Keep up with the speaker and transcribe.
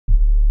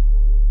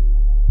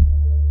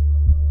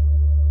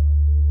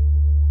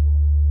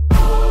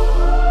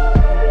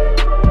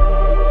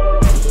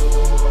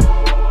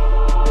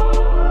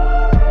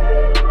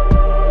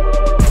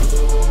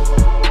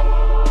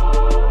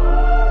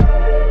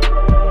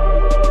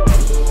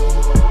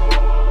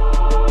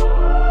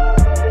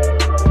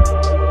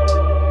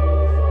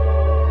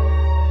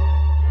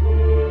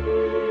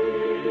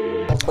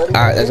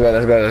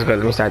Let's go.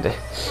 Let me start this.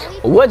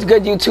 What's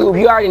good, YouTube?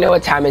 You already know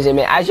what time is it,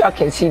 man. As y'all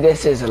can see,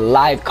 this is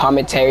live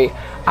commentary.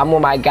 I'm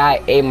with my guy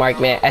Ayymark,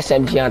 man.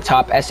 SMG on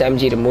top,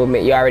 SMG the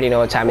movement. You already know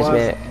what time is,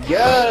 man.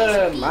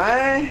 Good,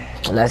 man.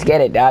 Let's get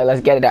it, dog.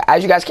 Let's get it, dog.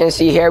 As you guys can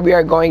see here, we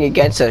are going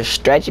against a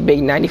stretch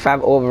big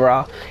 95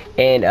 overall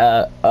and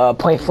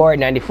point forward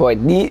 94.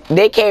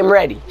 They came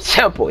ready.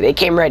 Simple. They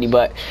came ready.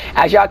 But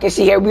as y'all can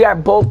see here, we are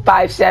both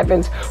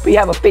 5'7s. We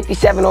have a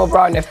 57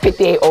 overall and a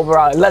 58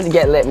 overall. Let's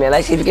get lit, man.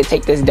 Let's see if we can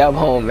take this dub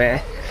home,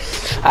 man.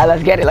 All right,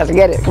 let's get it. Let's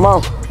get it. Come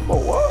on.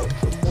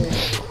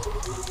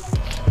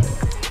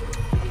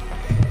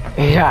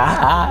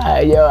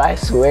 Yeah, yo, I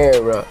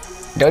swear, bro.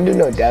 Don't do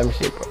no dumb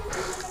shit, bro.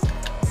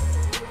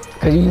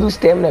 Cause you lose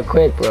stamina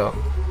quick, bro.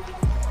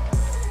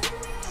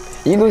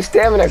 You lose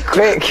stamina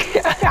quick.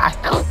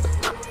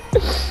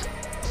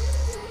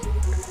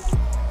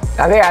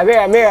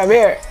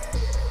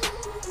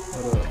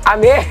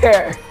 I'm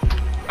here.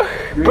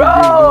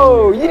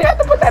 Bro, you didn't have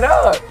to put that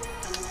up.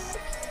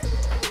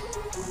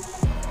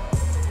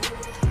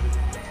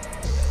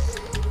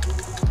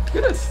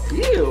 Get a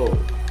steal.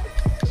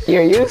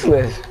 You're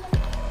useless.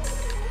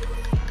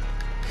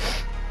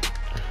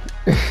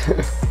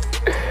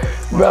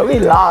 Bro, we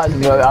lost,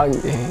 bro. Yeah,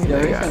 he's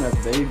kind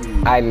of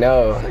baby. I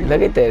know.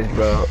 Look at this,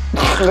 bro.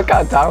 Look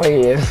how tall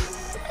he is.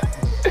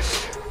 You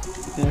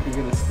think I could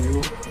get a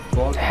steal?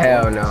 Block?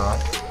 Hell no.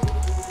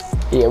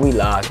 Yeah, we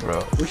lost,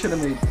 bro. We should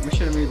have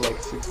made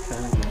like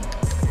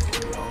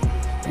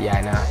 6-10. Yeah,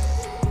 I know.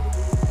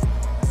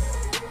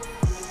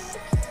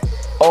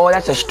 Oh,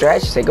 that's a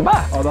stretch. Say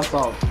goodbye. Oh, that's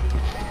all.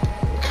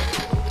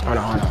 Hold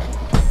on.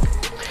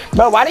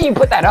 Bro, why didn't you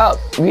put that up?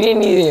 You didn't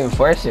need to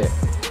enforce it. I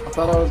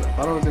thought I was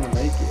gonna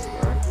make it,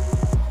 bro.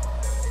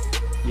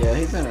 Yeah,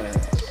 he's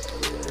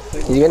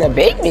gonna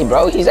bake me,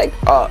 bro. He's like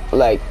 3. I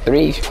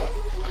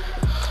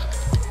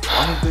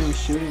don't think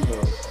he's shooting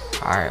though.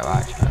 Alright,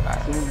 watch.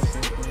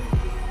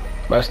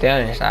 Bro, stay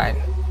on your side.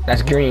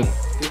 That's green.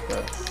 Get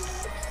that.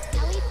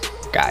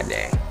 God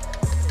dang.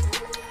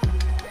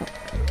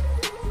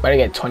 Better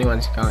get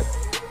 21 skunk.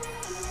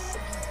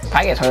 If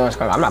I get 21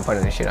 skunk, I'm not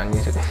putting this shit on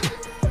YouTube.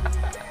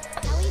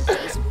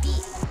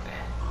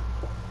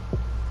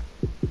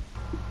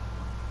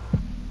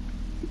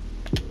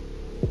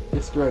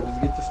 Just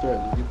get the stretch.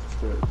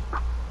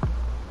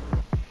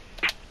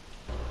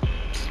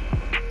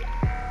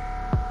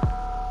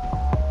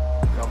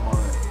 Come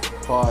on.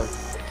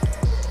 5.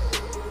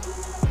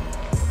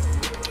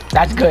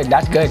 That's good. No,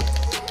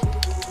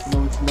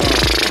 it's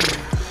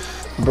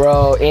not.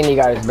 Bro, and he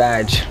got his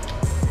badge.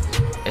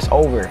 It's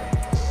over.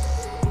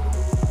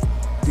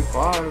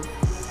 5.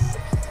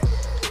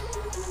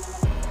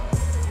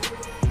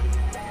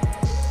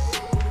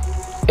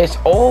 It's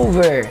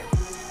over.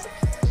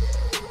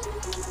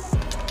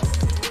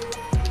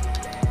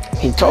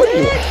 He told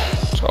you.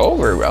 It's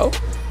over, bro.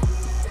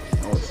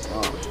 No, it's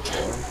not,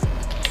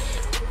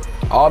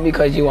 bro. All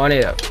because you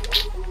wanted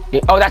it.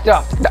 Oh, that's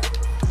off.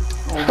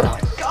 Oh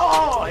my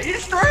god,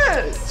 he's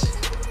stretched.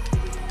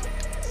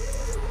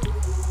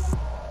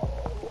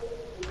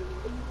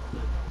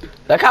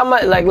 Look how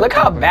much, look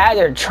how bad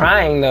they're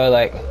trying though.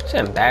 Like, it's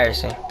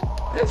embarrassing.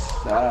 It's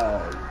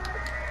sad.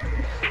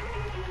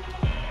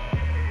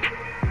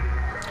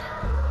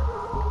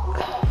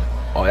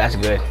 Oh, that's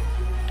good.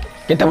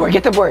 Get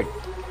the board.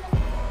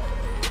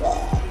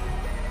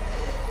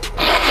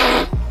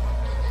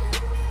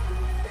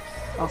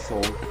 That's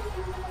old.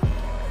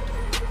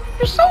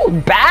 You're so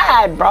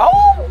bad, bro.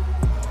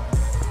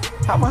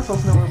 How am I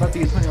supposed to know we're about to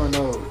get 21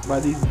 by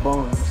these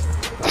bones?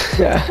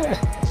 Yeah,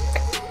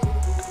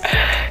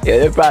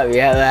 they're probably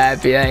hella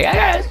happy. Like, I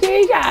got a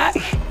screenshot.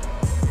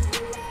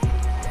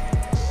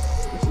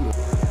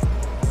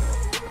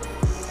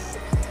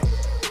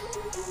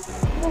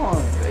 Come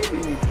on,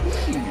 baby,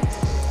 please.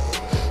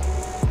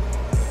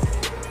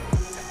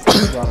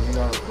 You got him.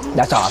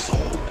 That's awesome.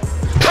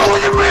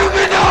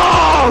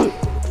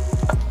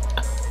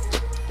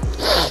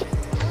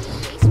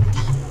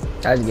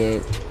 That's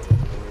game.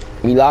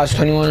 We lost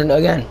 21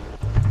 again.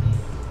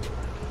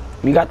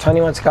 We got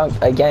 21 skunk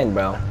again,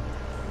 bro.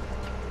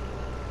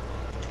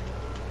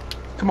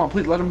 Come on,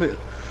 please let him be.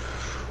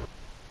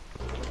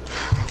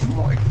 Oh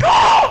my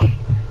god!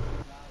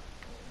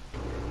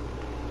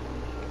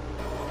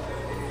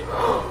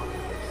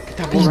 Get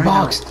that He's right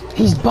boxed. Now.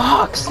 He's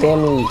boxed,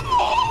 family.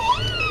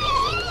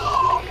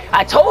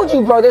 I told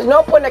you, bro. There's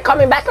no point in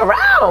coming back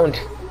around.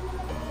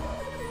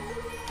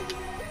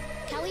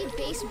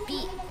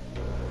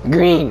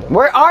 Green,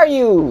 where are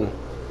you?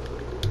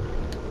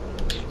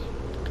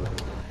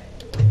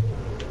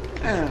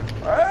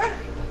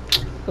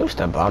 Who's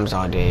the bums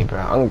all day,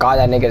 bro? Oh God,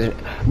 that nigga's.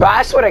 Bro,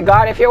 I swear to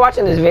God, if you're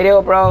watching this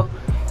video, bro,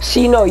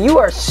 see, no, you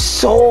are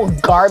so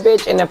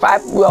garbage. And if I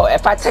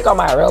take on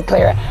my real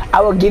player,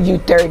 I will give you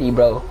 30,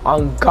 bro.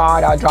 On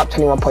God, I'll drop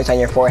 21 points on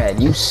your forehead.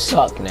 You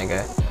suck,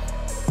 nigga.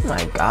 Oh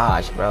my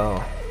gosh,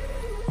 bro.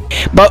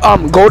 But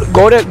go to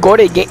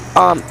game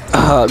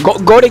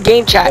go to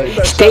game chat.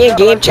 Stay in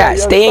game chat.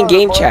 Stay in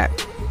game chat.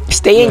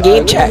 Stay in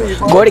game chat.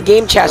 Go to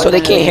game chat so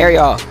they can't hear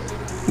y'all.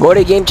 Go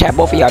to game chat,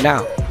 both of y'all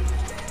now.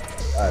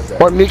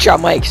 Or mute your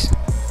mics.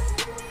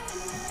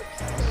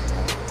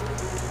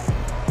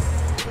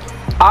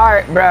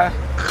 Alright, bruh.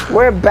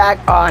 We're back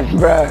on,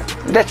 bruh.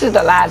 This is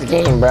the last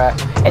game, bruh.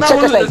 It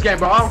took us like, this game,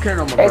 bro. I don't care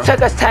no more, it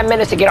took us 10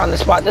 minutes to get on the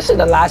spot. This is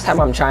the last time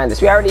I'm trying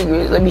this.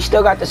 We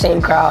still got the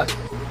same crowd.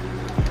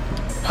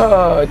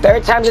 Oh,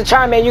 third time's a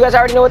charm, man. You guys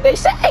already know what they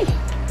say.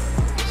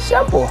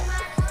 Simple.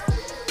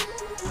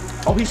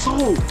 Oh, he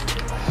sold.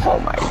 Oh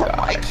my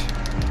gosh.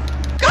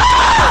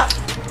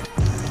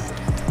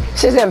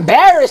 This is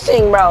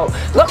embarrassing, bro.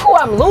 Look who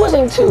I'm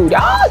losing to,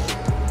 dog.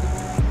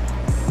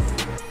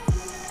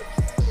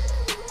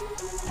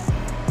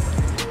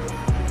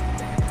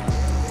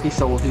 He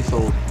sold.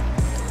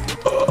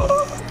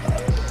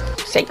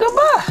 Say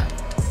goodbye.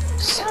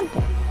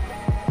 Simple.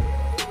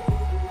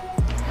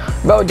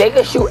 Bro, they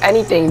can shoot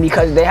anything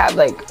because they have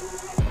like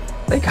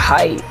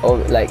height or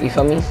like, you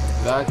feel me?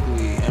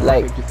 Exactly. And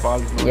Like, no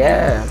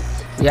yeah,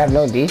 defense. you have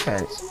no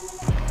defense.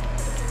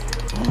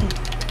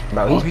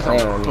 Bro, he's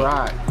playing with me.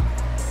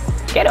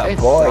 Get a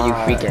board, you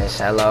freaking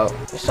sellout.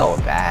 You're so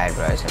bad,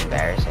 bro. It's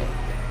embarrassing.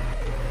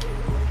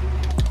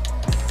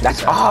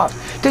 That's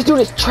off. This dude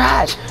is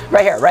trash.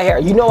 Right here.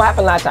 You know what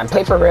happened last time.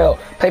 Play for real.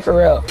 I am playing for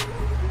real.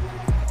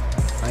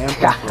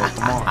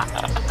 Come on.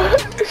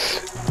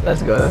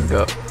 Let's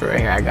go. Right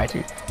here, I got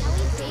you.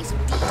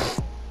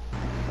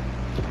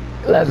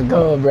 Let's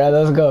go, bro.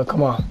 Let's go.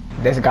 Come on.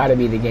 This gotta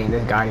be the game.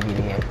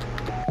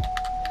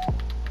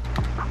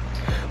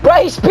 Bro,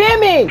 he's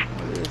spamming!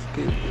 Let's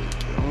get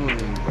this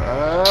going,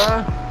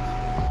 bruh.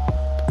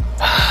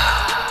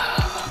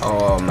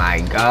 Oh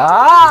my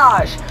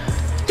gosh!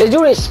 This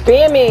dude is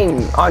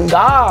spamming on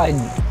God.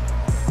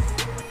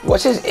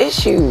 What's his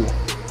issue?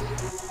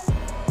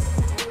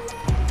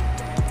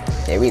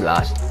 Yeah, we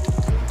lost.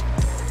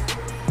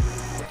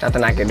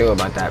 Nothing I can do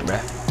about that,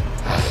 bruh.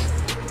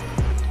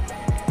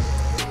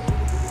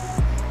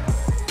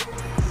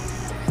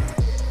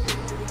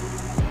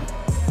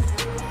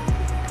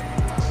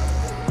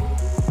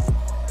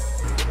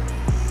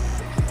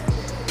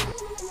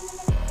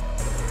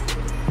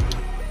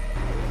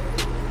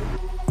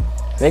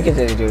 Look at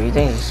this dude, he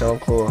thinks he's so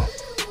cool.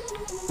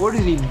 What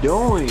is he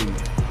doing?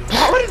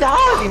 How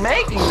is he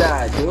making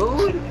that,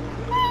 dude?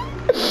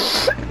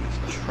 He's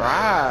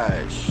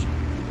trash.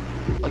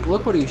 Like,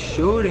 look what he's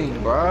shooting,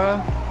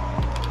 bruh.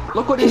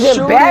 Look what he's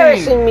shooting.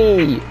 Embarrassing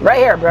me. Right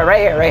here, bro.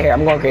 Right here.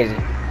 I'm going crazy.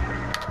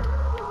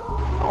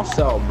 Don't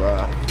sell,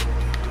 bruh.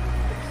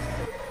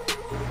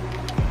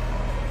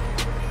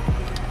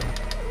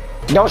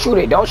 Don't shoot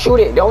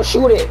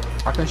it.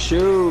 I can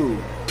shoot.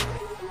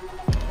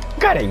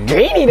 Got a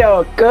greenie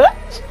though,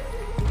 coach.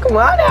 Come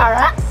on now,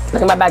 right?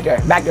 Look at my back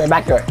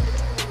door.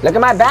 Look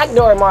at my back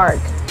door, Mark.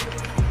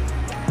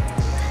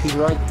 He's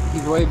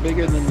way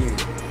bigger than you.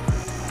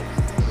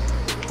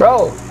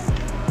 Bro.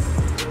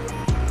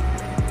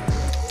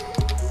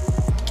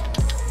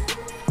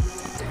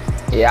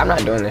 Yeah, I'm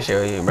not doing this shit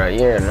with you, bro.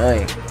 You're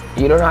annoying.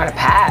 You don't know how to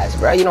pass,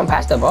 bro. You don't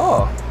pass the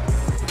ball.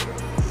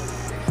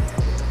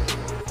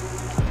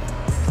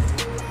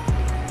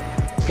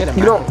 Get him,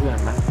 you man. don't.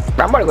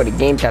 Bro, I'm about to go to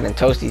game chat and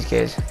toast these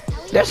kids.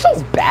 They're so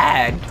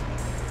bad.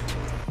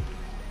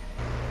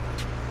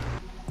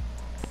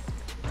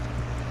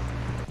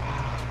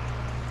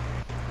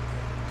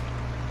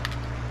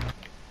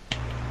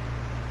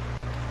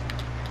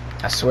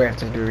 I swear if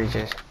this dude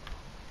reaches.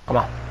 Come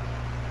on.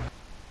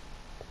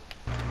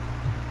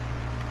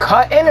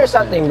 Cut in or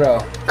something, bro.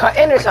 Cut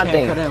in or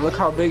something. Cut in. Look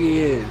how big he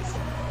is.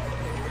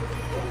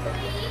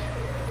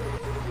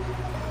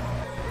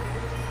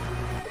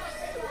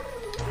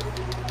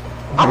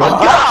 Oh my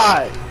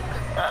god!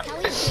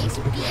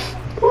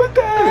 What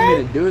the I heck? didn't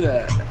mean to do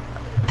that.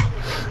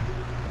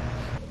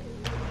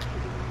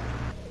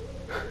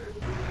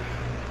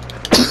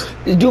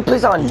 This dude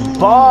plays on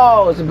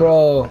balls,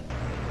 bro.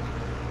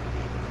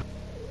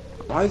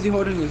 Why is he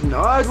holding his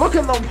nuts? Look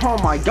at them! Oh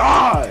my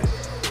god!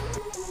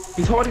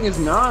 He's holding his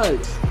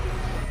nuts.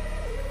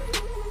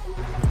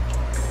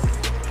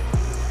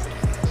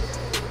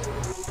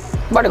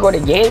 I'm about to go to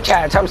game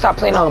chat and tell him to stop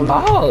playing on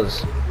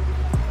balls.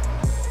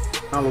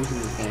 I'm losing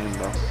this game,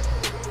 bro.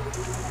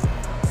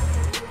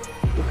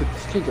 Look at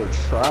these kids are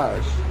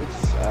trash. It's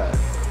sad.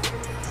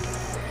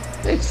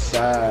 It's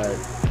sad.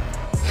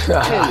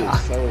 It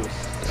is so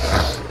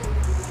sad.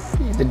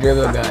 He's the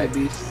dribble How guy.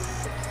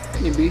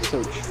 can you be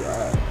so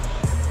trash?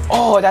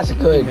 Oh, that's He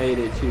good. made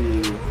it to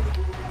you.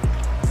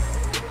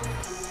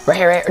 Right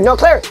here. No,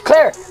 Claire.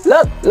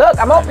 Look,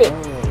 I'm open.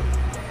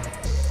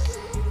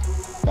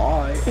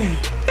 Bye.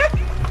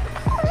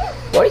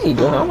 What is he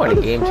doing? I want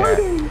a game chat.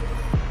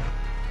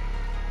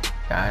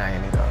 Nah,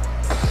 I'm not gonna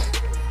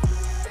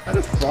How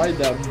to fry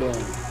that bun?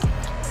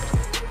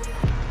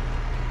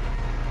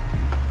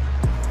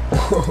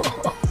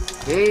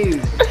 Easy.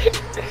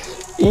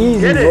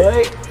 Easy, Get it.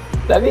 boy.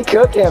 Let me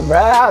cook him, bro.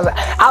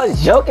 I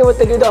was joking with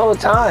the dude the whole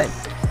time.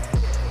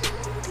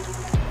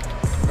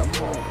 Come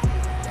on.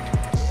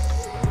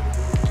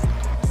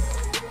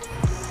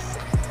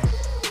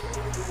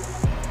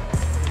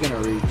 He's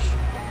gonna reach.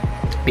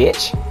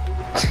 Bitch.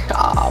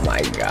 Oh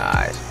my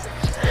gosh.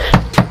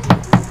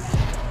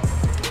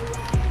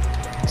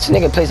 This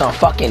nigga plays on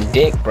fucking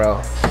dick,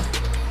 bro.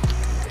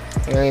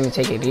 You don't even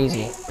take it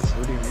easy.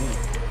 What do you mean?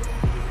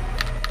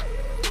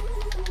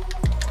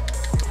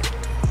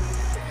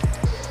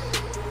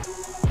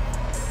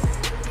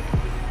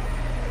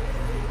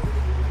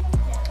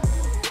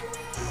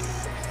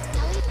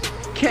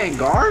 Can't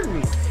guard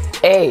me.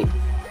 Hey.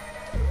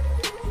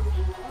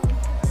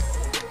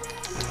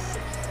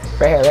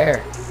 Right here, right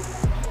here.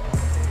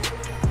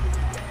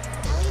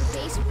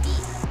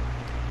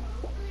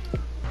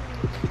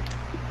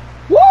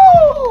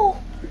 Woo!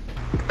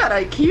 That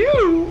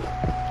IQ.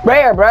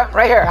 Right here, bro.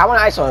 Right here. I want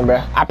to ISO him,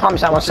 bro. I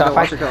promise I want to.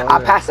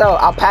 I'll pass out.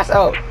 I'll pass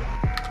out.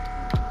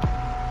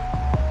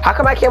 How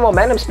come I can't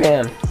momentum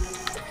spam?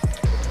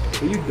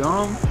 Are you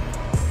dumb?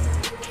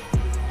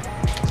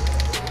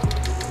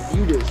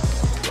 You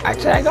just.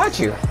 Actually, I got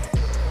you.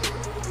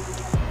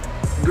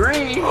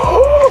 Green.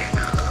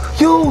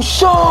 You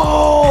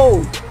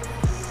so.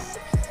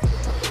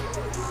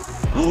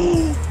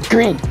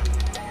 Green.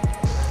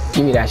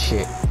 Give me that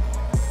shit.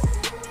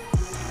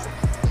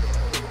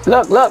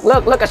 Look, look,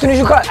 look, look. As soon as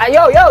you cut.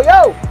 Yo, yo,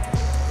 yo.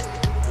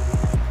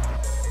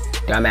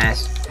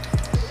 Dumbass.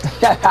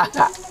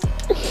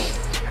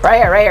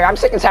 Right here, right here. I'm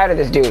sick and tired of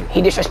this dude.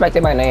 He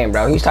disrespected my name,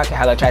 bro. He was talking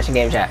hella trash in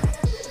game chat.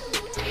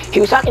 He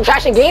was talking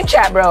trash in game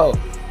chat, bro.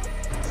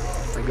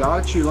 I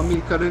got you. Let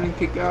me cut it and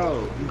kick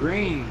out.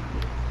 Green.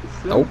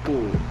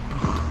 Simple.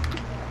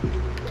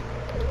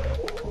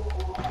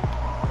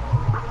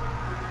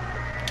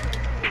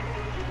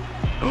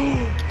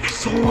 Nope.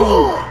 So.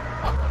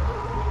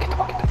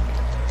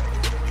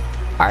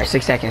 Alright,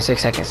 6 seconds,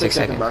 6 seconds, 6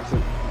 seconds.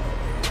 Boxing.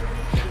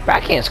 But I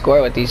can't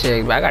score with these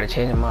shit, but I gotta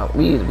change them up.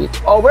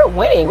 Oh, we're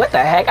winning. What the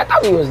heck? I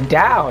thought we was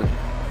down.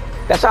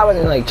 That's why I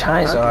wasn't like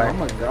trying so hard. Oh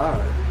my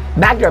god.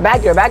 Backdoor,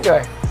 backdoor,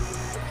 backdoor.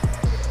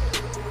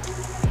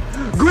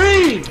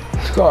 Green!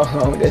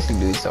 Oh, this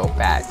dude's so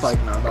bad. It's like,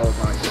 no, that was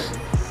not good.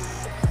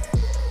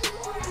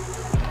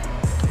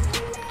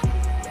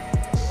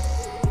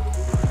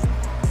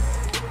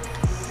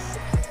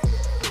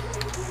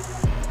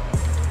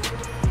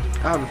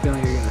 I have a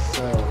feeling you're gonna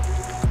sell.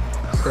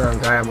 Still on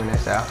guard when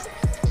this out.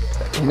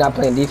 He's not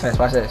playing defense.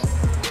 Watch this.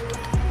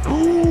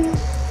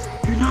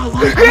 Oh, you're not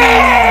like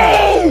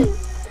Green!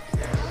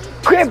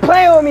 Quit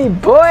playing with me,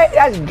 boy.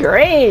 That's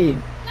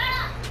green.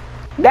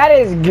 That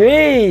is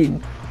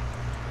green.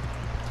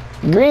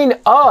 Green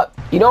up.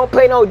 You don't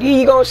play no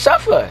D, you gonna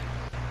suffer.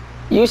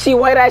 You see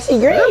white, I see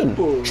green.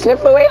 Simple.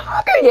 Slip away,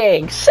 Hunger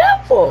Gang.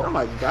 Simple. Oh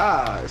my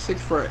god,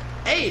 6 for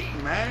 8,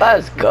 man.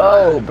 Let's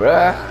go,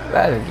 bruh.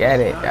 Let's get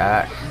it,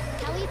 dog.